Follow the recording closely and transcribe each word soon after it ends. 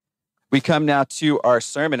We come now to our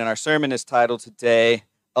sermon, and our sermon is titled today,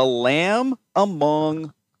 A Lamb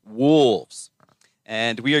Among Wolves.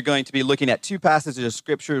 And we are going to be looking at two passages of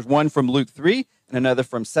scriptures, one from Luke 3 and another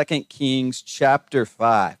from 2 Kings chapter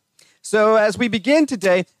 5. So as we begin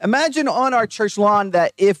today, imagine on our church lawn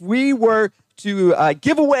that if we were to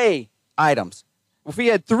give away items, if we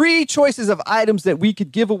had three choices of items that we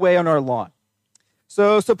could give away on our lawn.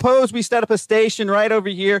 So suppose we set up a station right over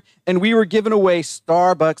here and we were giving away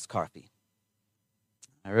Starbucks coffee.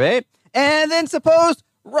 All right. And then suppose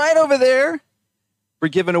right over there, we're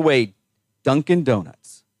giving away Dunkin'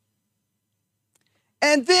 Donuts.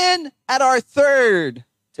 And then at our third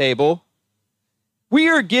table, we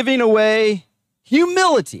are giving away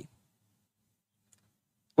humility.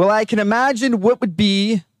 Well, I can imagine what would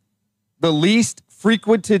be the least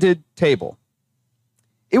frequented table.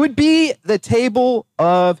 It would be the table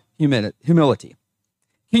of humility.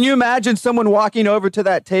 Can you imagine someone walking over to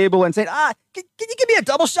that table and saying, can you give me a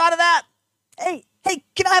double shot of that? Hey,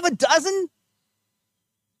 can I have a dozen?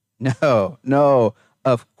 No,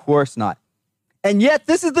 of course not. And yet,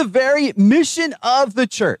 this is the very mission of the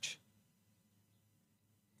church.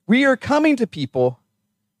 We are coming to people,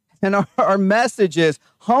 and our message is,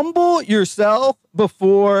 humble yourself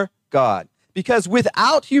before God. Because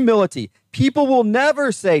without humility, people will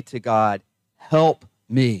never say to God, help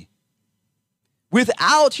me.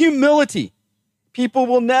 Without humility, people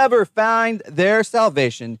will never find their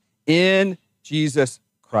salvation in Jesus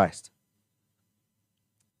Christ.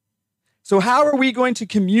 So how are we going to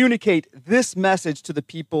communicate this message to the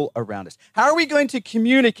people around us? How are we going to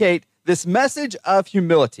communicate this message of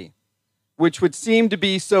humility, which would seem to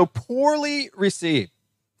be so poorly received?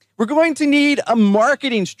 We're going to need a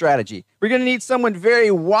marketing strategy. We're going to need someone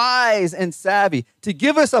very wise and savvy to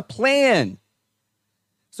give us a plan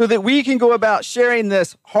so that we can go about sharing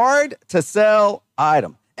this hard-to-sell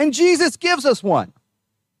item. And Jesus gives us one.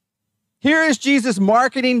 Here is Jesus'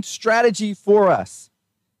 marketing strategy for us.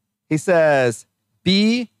 He says,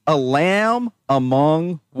 be a lamb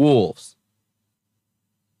among wolves.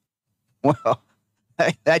 Well,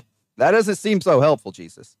 that doesn't seem so helpful,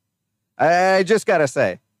 Jesus. I just got to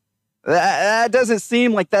say. That doesn't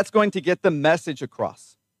seem like that's going to get the message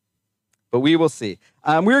across. But we will see.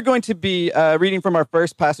 We're going to be reading from our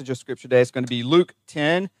first passage of Scripture today. It's going to be Luke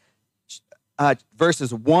 10,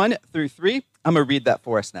 verses 1 through 3. I'm going to read that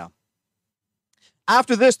for us now.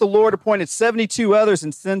 After this, the Lord appointed 72 others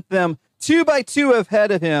and sent them 2 by 2 ahead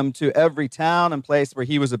of him to every town and place where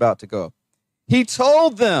he was about to go. He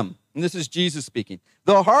told them, and this is Jesus speaking,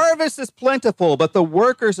 the harvest is plentiful, but the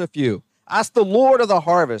workers are few. Ask the Lord of the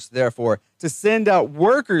harvest, therefore, to send out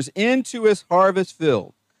workers into his harvest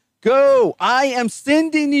field. Go, I am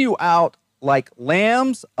sending you out like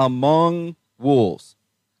lambs among wolves.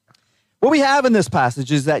 What we have in this passage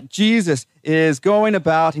is that Jesus is going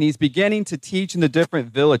about and he's beginning to teach in the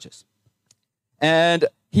different villages. And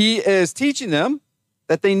he is teaching them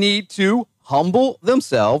that they need to humble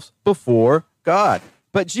themselves before God.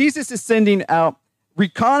 But Jesus is sending out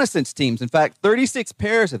reconnaissance teams, in fact, 36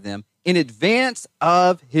 pairs of them, in advance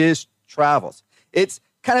of his travels. It's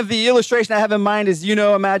kind of the illustration I have in mind is,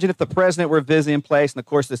 imagine if the president were visiting a place, and of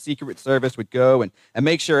course the Secret Service would go and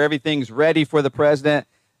make sure everything's ready for the president.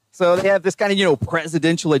 So they have this kind of,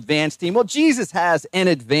 presidential advance team. Well, Jesus has an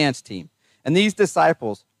advance team, and these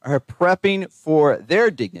disciples are prepping for their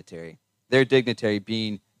dignitary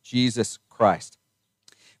being Jesus Christ.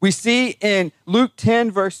 We see in Luke 10,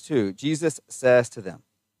 verse 2, Jesus says to them,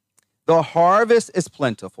 the harvest is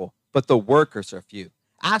plentiful, but the workers are few.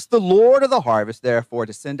 Ask the Lord of the harvest, therefore,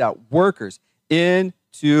 to send out workers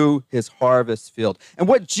into his harvest field. And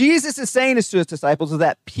what Jesus is saying to his disciples is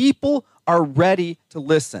that people are ready to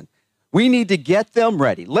listen. We need to get them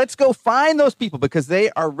ready. Let's go find those people because they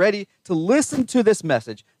are ready to listen to this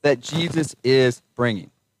message that Jesus is bringing.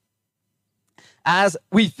 As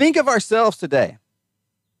we think of ourselves today,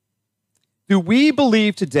 do we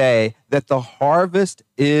believe today that the harvest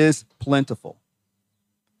is plentiful?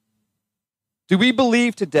 Do we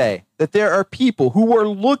believe today that there are people who are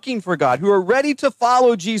looking for God, who are ready to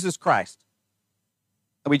follow Jesus Christ,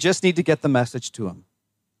 and we just need to get the message to them?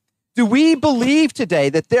 Do we believe today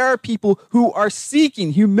that there are people who are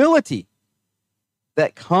seeking humility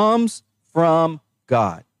that comes from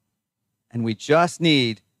God, and we just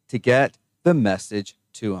need to get the message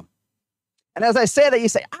to them? And as I say that, you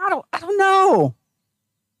say, I don't know.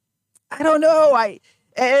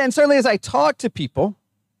 And certainly as I talk to people,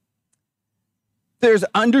 there's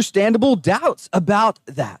understandable doubts about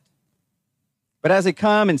that. But as I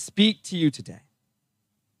come and speak to you today,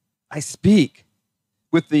 I speak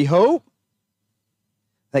with the hope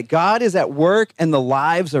that God is at work in the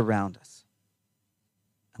lives around us.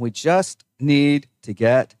 And we just need to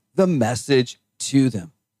get the message to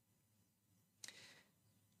them.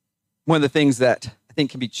 One of the things that I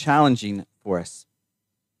think can be challenging for us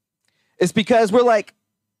is because we're like,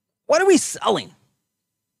 what are we selling?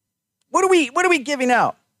 What are we giving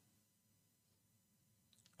out?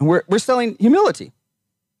 And we're selling humility.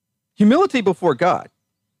 Humility before God.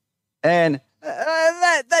 And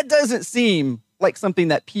that doesn't seem like something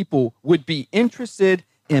that people would be interested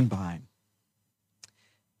in buying.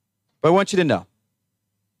 But I want you to know,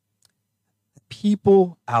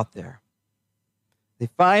 people out there, they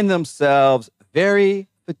find themselves very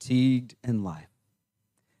fatigued in life.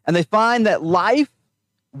 And they find that life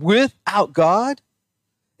without God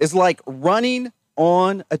is like running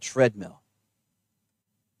on a treadmill.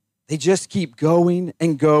 They just keep going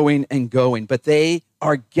and going and going, but they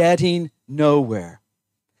are getting nowhere.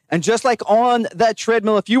 And just like on that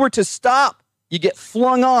treadmill, if you were to stop, you get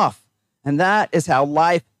flung off. And that is how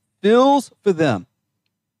life feels for them.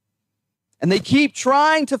 And they keep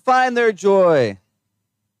trying to find their joy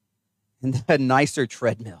in that nicer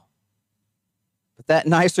treadmill. But that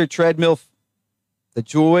nicer treadmill, the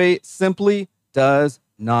joy simply does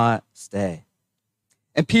not stay.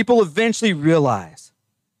 And people eventually realize,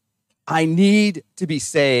 I need to be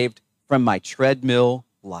saved from my treadmill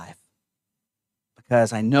life.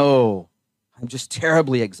 Because I know I'm just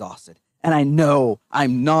terribly exhausted. And I know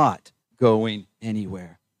I'm not going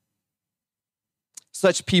anywhere.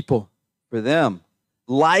 Such people, for them,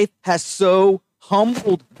 life has so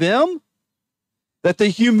humbled them that the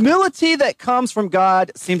humility that comes from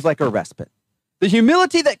God seems like a respite. The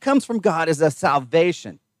humility that comes from God is a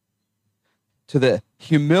salvation to the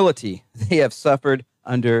humility they have suffered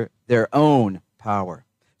under their own power.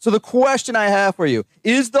 So the question I have for you,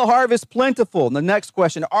 is the harvest plentiful? And the next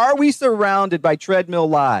question, are we surrounded by treadmill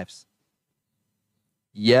lives?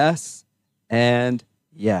 Yes and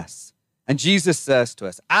yes. And Jesus says to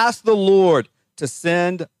us, ask the Lord to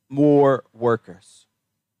send more workers.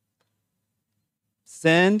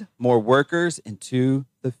 Send more workers into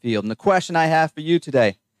the field. And the question I have for you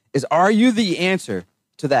today is, are you the answer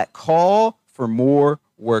to that call for more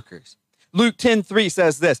workers? Luke 10:3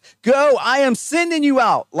 says this, go, I am sending you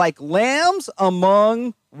out like lambs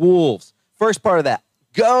among wolves. First part of that,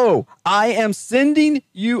 go, I am sending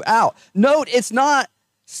you out. Note, it's not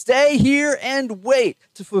stay here and wait.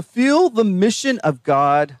 To fulfill the mission of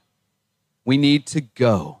God, we need to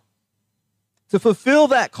go. To fulfill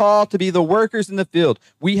that call to be the workers in the field,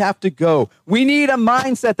 we have to go. We need a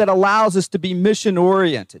mindset that allows us to be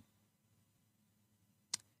mission-oriented.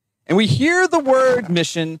 And we hear the word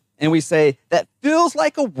mission, and we say, that feels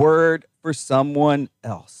like a word for someone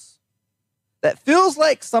else. That feels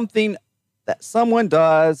like something that someone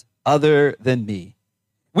does other than me.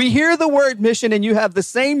 We hear the word mission, and you have the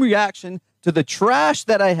same reaction to the trash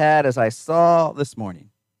that I had as I saw this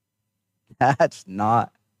morning. That's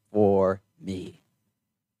not for me.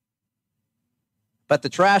 But the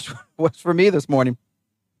trash was for me this morning.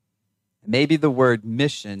 Maybe the word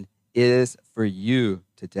mission is for you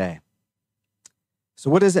today. So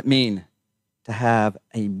what does it mean to have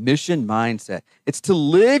a mission mindset? It's to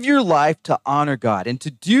live your life to honor God and to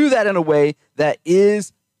do that in a way that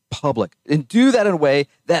is public and do that in a way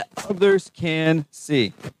that others can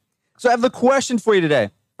see. So I have the question for you today.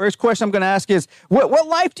 First question I'm going to ask is, what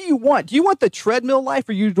life do you want? Do you want the treadmill life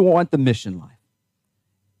or you want the mission life?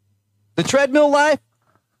 The treadmill life,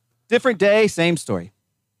 different day, same story.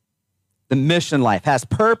 The mission life has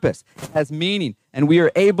purpose, has meaning, and we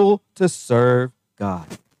are able to serve God.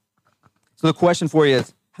 So the question for you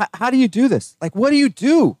is, how do you do this? Like, what do you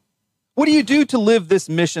do? What do you do to live this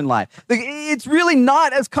mission life? It's really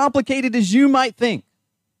not as complicated as you might think.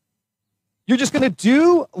 You're just going to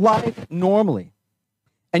do life normally.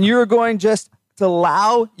 And you're going just to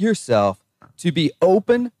allow yourself to be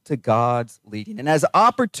open to God's leading. And as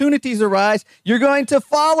opportunities arise, you're going to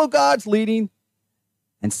follow God's leading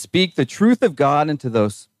and speak the truth of God into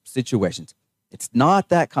those situations. It's not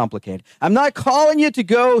that complicated. I'm not calling you to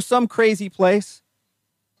go some crazy place.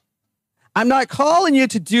 I'm not calling you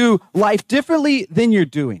to do life differently than you're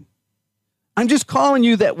doing. I'm just calling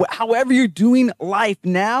you that however you're doing life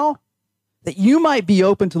now, that you might be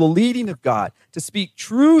open to the leading of God to speak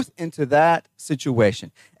truth into that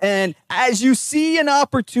situation. And as you see an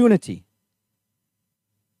opportunity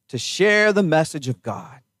to share the message of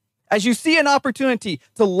God, as you see an opportunity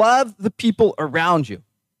to love the people around you,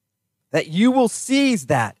 that you will seize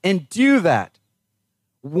that and do that.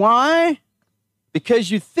 Why? Because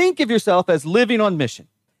you think of yourself as living on mission.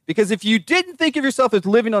 Because if you didn't think of yourself as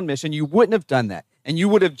living on mission, you wouldn't have done that. and you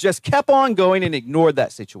would have just kept on going and ignored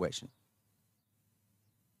that situation.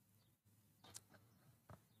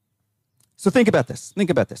 So think about this. Think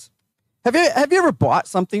about this. Have you ever bought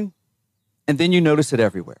something and then you notice it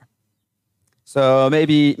everywhere? So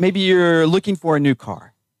maybe you're looking for a new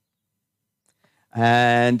car.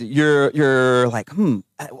 And you're like,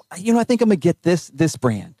 I think I'm gonna get this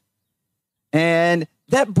brand. And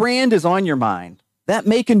that brand is on your mind. That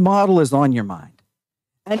make and model is on your mind.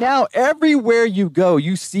 And now everywhere you go,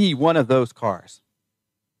 you see one of those cars.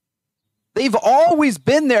 They've always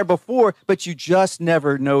been there before, but you just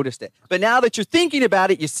never noticed it. But now that you're thinking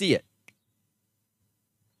about it, you see it.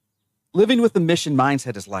 Living with the mission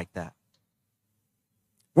mindset is like that.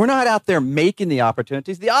 We're not out there making the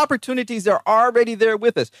opportunities. The opportunities are already there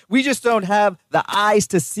with us. We just don't have the eyes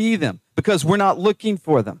to see them because we're not looking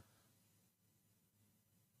for them.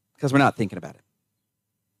 Because we're not thinking about it.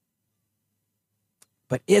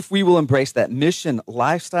 But if we will embrace that mission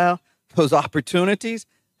lifestyle, those opportunities,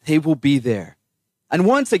 they will be there. And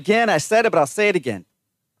once again, I said it, but I'll say it again.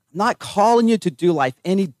 I'm not calling you to do life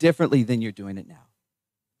any differently than you're doing it now.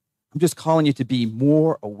 I'm just calling you to be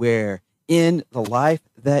more aware in the life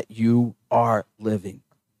that you are living.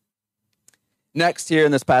 Next, here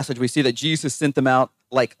in this passage, we see that Jesus sent them out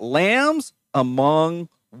like lambs among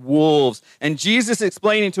wolves. And Jesus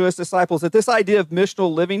explaining to his disciples that this idea of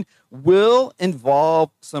missional living will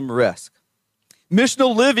involve some risk.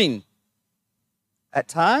 Missional living, at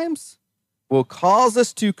times, will cause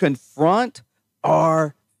us to confront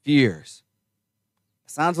our fears.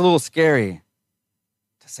 It sounds a little scary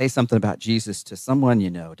to say something about Jesus to someone you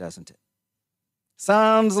know, doesn't it?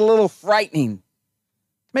 Sounds a little frightening.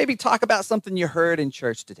 Maybe talk about something you heard in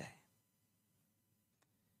church today.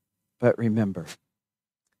 But remember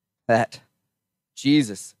that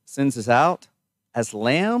Jesus sends us out as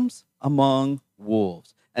lambs among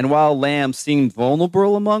wolves. And while lambs seemed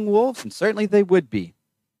vulnerable among wolves, and certainly they would be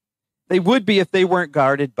if they weren't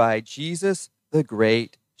guarded by Jesus, the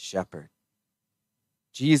great shepherd.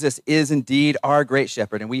 Jesus is indeed our great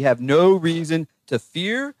shepherd, and we have no reason to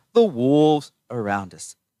fear the wolves around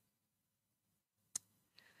us.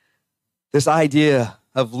 This idea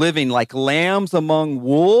of living like lambs among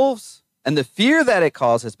wolves and the fear that it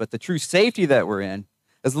causes, but the true safety that we're in,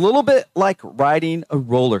 is a little bit like riding a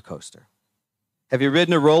roller coaster. Have you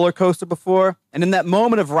ridden a roller coaster before? And in that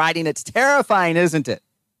moment of riding, it's terrifying, isn't it?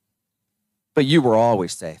 But you were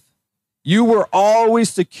always safe. You were always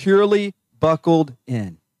securely buckled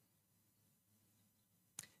in.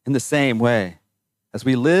 In the same way, as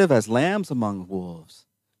we live as lambs among wolves,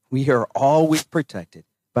 we are always protected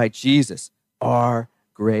by Jesus, our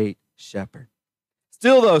great shepherd.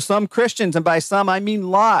 Still, though, some Christians, and by some I mean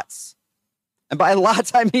lots, and by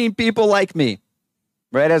lots I mean people like me,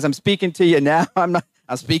 right? As I'm speaking to you now, I'm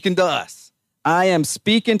speaking to us. I am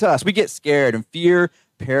speaking to us. We get scared, and fear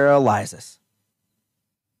paralyzes.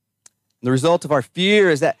 And the result of our fear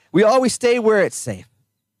is that we always stay where it's safe.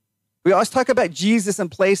 We always talk about Jesus in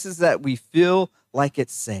places that we feel like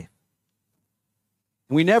it's safe.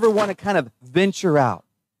 And we never want to kind of venture out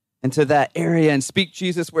into that area and speak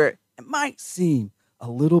Jesus where it might seem a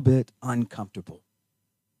little bit uncomfortable.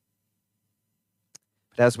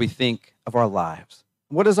 But as we think of our lives,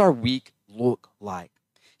 what does our week look like?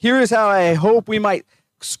 Here is how I hope we might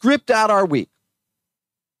script out our week.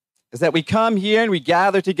 Is that we come here and we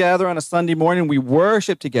gather together on a Sunday morning, we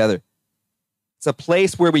worship together. It's a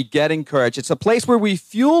place where we get encouraged. It's a place where we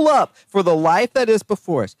fuel up for the life that is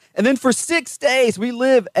before us. And then for 6 days, we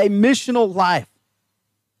live a missional life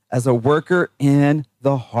as a worker in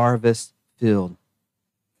the harvest field.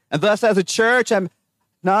 And thus, as a church, I'm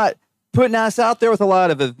not putting us out there with a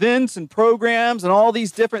lot of events and programs and all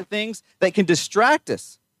these different things that can distract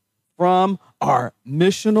us from our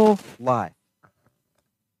missional life.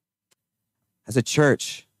 As a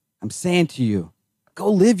church, I'm saying to you, go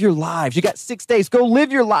live your lives. You got 6 days. Go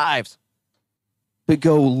live your lives. But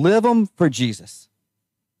go live them for Jesus.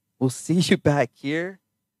 We'll see you back here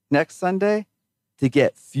next Sunday to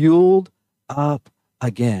get fueled up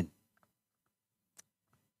again.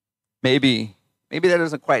 Maybe that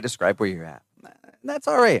doesn't quite describe where you're at. That's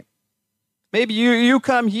all right. Maybe you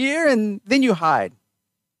come here and then you hide.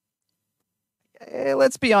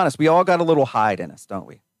 Let's be honest. We all got a little hide in us, don't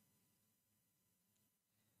we?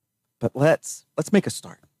 But let's make a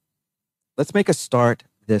start. Let's make a start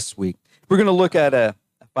this week. We're going to look at a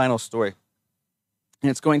final story. And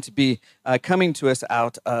it's going to be coming to us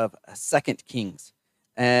out of 2 Kings.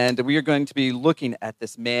 And we are going to be looking at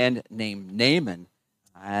this man named Naaman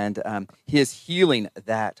and his healing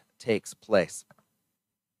that takes place.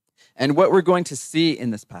 And what we're going to see in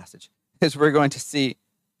this passage is we're going to see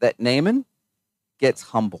that Naaman gets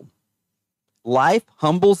humbled. Life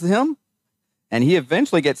humbles him, and he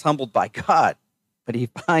eventually gets humbled by God, but he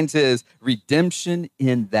finds his redemption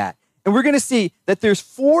in that. And we're going to see that there's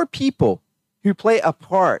 4 people who play a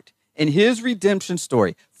part in his redemption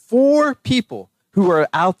story. 4 people who are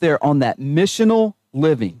out there on that missional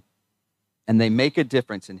living, and they make a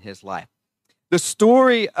difference in his life. The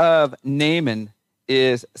story of Naaman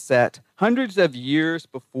is set hundreds of years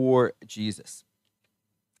before Jesus.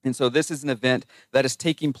 And so this is an event that is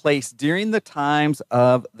taking place during the times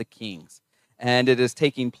of the kings. And it is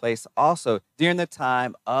taking place also during the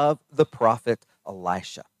time of the prophet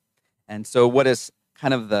Elisha. And so what is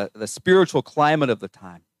kind of the spiritual climate of the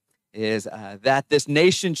time is that this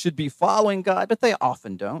nation should be following God, but they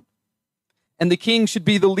often don't. And the king should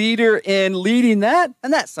be the leader in leading that,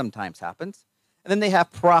 and that sometimes happens. And then they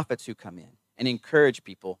have prophets who come in and encourage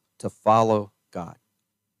people to follow God.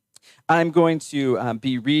 I'm going to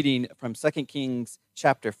be reading from 2 Kings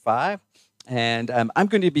chapter 5, and I'm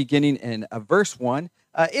going to be beginning in verse 1.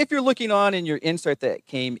 If you're looking on in your insert that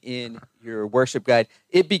came in your worship guide,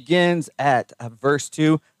 it begins at verse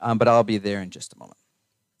 2, but I'll be there in just a moment.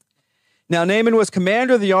 Now Naaman was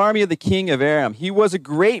commander of the army of the king of Aram. He was a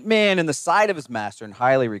great man in the sight of his master and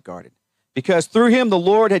highly regarded, because through him the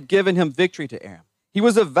Lord had given him victory to Aram. He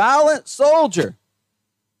was a valiant soldier,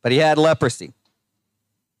 but he had leprosy.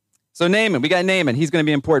 So Naaman, we got Naaman. He's going to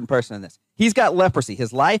be an important person in this. He's got leprosy.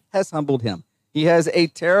 His life has humbled him. He has a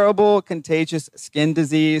terrible, contagious skin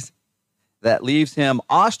disease that leaves him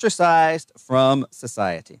ostracized from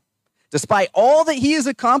society. Despite all that he has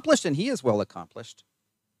accomplished, and he is well accomplished,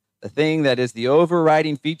 the thing that is the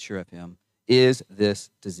overriding feature of him is this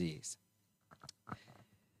disease.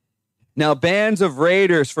 Now, bands of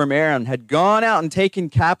raiders from Aram had gone out and taken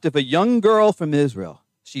captive a young girl from Israel.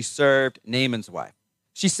 She served Naaman's wife.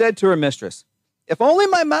 She said to her mistress, "If only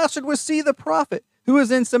my master would see the prophet who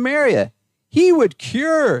is in Samaria, he would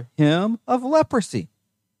cure him of leprosy."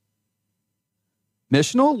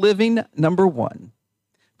 Missional living number 1.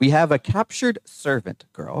 We have a captured servant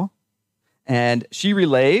girl, and she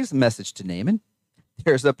relays a message to Naaman.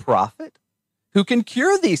 There's a prophet who can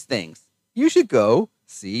cure these things. You should go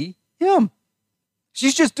see him.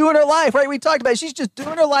 She's just doing her life, right? We talked about it. She's just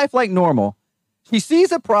doing her life like normal. She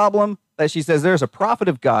sees a problem that she says there's a prophet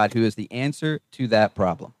of God who is the answer to that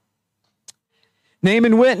problem.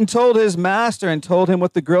 Naaman went and told his master and told him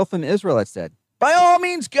what the girl from Israel had said. "By all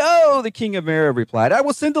means go," the king of Aram replied. "I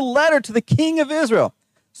will send a letter to the king of Israel."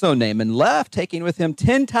 So Naaman left, taking with him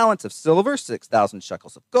 10 talents of silver, 6,000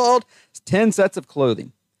 shekels of gold, 10 sets of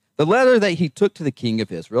clothing. The letter that he took to the king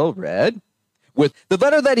of Israel read, With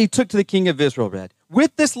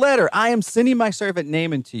this letter, I am sending my servant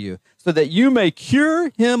Naaman to you, so that you may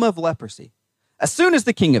cure him of leprosy. As soon as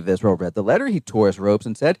the king of Israel read the letter, he tore his robes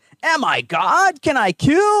and said, "Am I God? Can I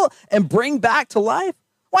kill and bring back to life?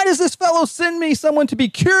 Why does this fellow send me someone to be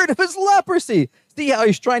cured of his leprosy? See how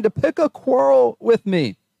he's trying to pick a quarrel with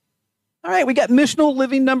me." All right, we got missional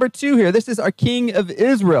living number 2 here. This is our king of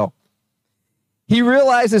Israel. He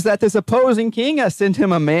realizes that this opposing king has sent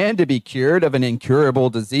him a man to be cured of an incurable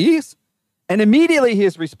disease. And immediately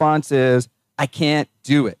his response is, "I can't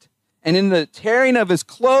do it." And in the tearing of his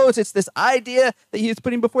clothes, it's this idea that he is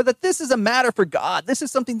putting before that this is a matter for God. This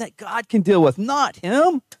is something that God can deal with, not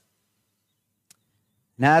him.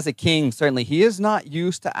 And as a king, certainly he is not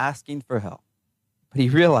used to asking for help, but he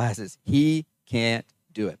realizes he can't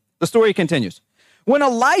do it. The story continues. When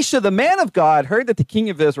Elisha, the man of God, heard that the king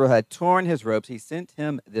of Israel had torn his robes, he sent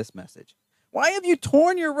him this message. "Why have you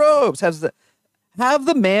torn your robes? Have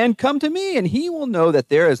the man come to me, and he will know that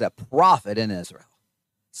there is a prophet in Israel."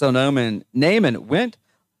 So Naaman went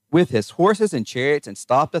with his horses and chariots and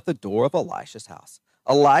stopped at the door of Elisha's house.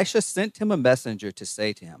 Elisha sent him a messenger to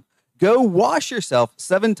say to him, "Go wash yourself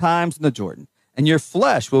 7 times in the Jordan, and your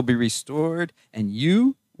flesh will be restored, and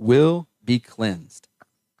you will be cleansed."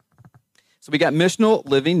 So we got missional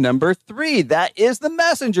living number 3. That is the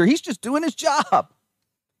messenger. He's just doing his job.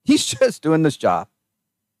 He's just doing this job.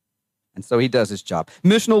 And so he does his job.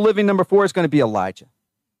 Missional living number 4 is going to be Elijah.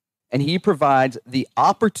 And he provides the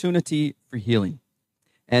opportunity for healing.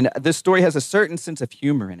 And this story has a certain sense of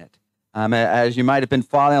humor in it. As you might have been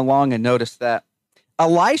following along and noticed that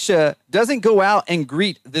Elisha doesn't go out and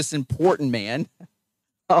greet this important man.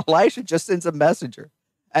 Elisha just sends a messenger.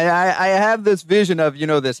 And I have this vision of,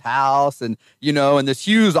 this house and this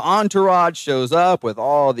huge entourage shows up with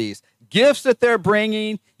all these gifts that they're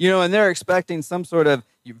bringing, and they're expecting some sort of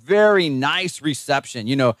very nice reception.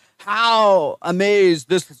 How amazed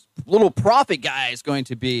this little prophet guy is going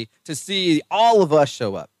to be to see all of us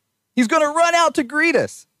show up. He's going to run out to greet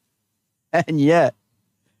us. And yet,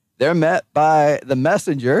 They're met by the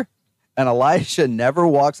messenger, and Elisha never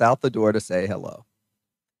walks out the door to say hello.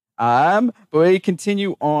 But we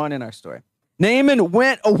continue on in our story. Naaman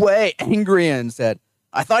went away angry and said,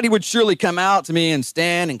 I thought he would surely come out to me and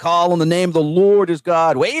stand and call on the name of the Lord his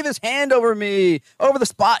God, wave his hand over me, over the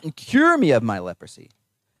spot, and cure me of my leprosy.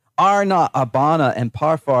 Are not Abana and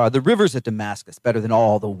Parphar, the rivers of Damascus, better than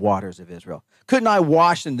all the waters of Israel? Couldn't I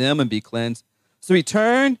wash in them and be cleansed? So he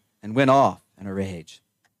turned and went off in a rage.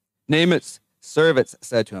 Naaman's servants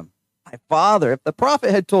said to him, My father, if the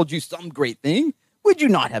prophet had told you some great thing, would you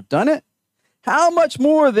not have done it? How much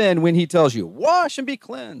more then when he tells you, wash and be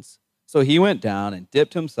cleansed? So he went down and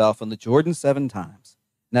dipped himself in the Jordan 7 times.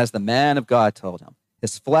 And as the man of God told him,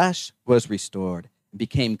 his flesh was restored and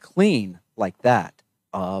became clean like that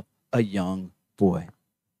of a young boy.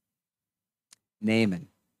 Naaman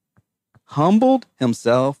humbled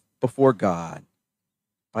himself before God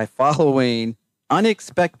by following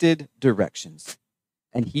unexpected directions,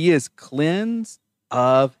 and he is cleansed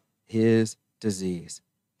of his disease.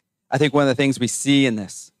 I think one of the things we see in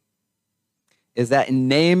this is that in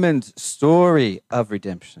Naaman's story of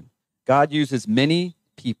redemption, God uses many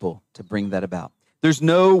people to bring that about. There's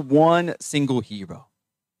no one single hero.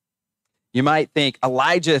 You might think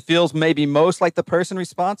Elijah feels maybe most like the person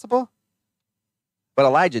responsible, but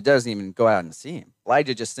Elijah doesn't even go out and see him.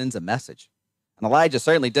 Elijah just sends a message. And Elijah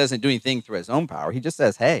certainly doesn't do anything through his own power. He just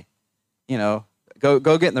says, hey, go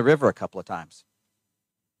get in the river a couple of times.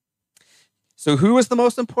 So who was the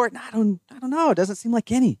most important? I don't know. It doesn't seem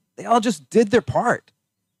like any. They all just did their part.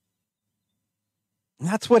 And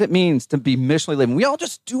that's what it means to be missionally living. We all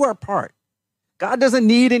just do our part. God doesn't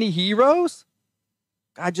need any heroes.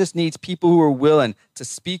 God just needs people who are willing to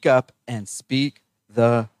speak up and speak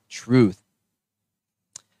the truth.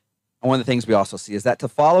 And one of the things we also see is that to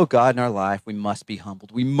follow God in our life, we must be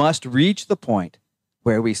humbled. We must reach the point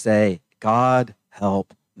where we say, God,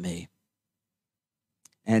 help me.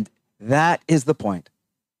 And that is the point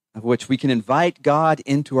of which we can invite God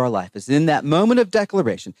into our life, is in that moment of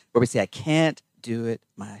declaration where we say, I can't do it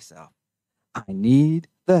myself. I need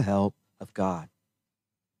the help of God.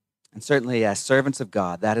 And certainly as servants of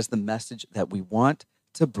God, that is the message that we want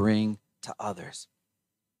to bring to others.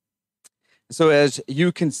 So as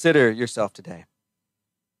you consider yourself today,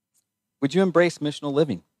 would you embrace missional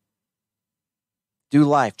living? Do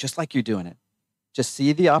life just like you're doing it. Just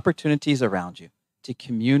see the opportunities around you to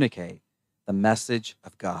communicate the message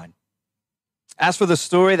of God. As for the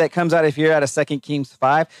story that comes out of here, out of 2 Kings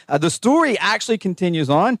 5, the story actually continues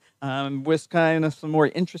on with kind of some more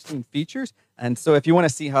interesting features. And so if you want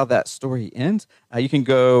to see how that story ends, you can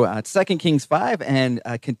go to 2 Kings 5 and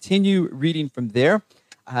continue reading from there.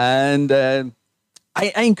 And I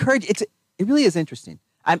encourage, it really is interesting.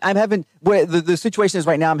 I'm having, the situation is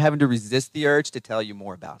right now, I'm having to resist the urge to tell you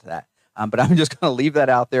more about that. But I'm just going to leave that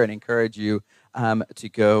out there and encourage you to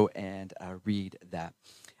go and read that.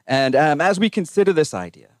 And as we consider this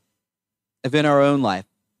idea of in our own life,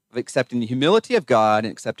 of accepting the humility of God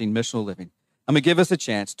and accepting missional living, I'm going to give us a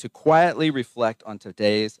chance to quietly reflect on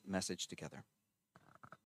today's message together.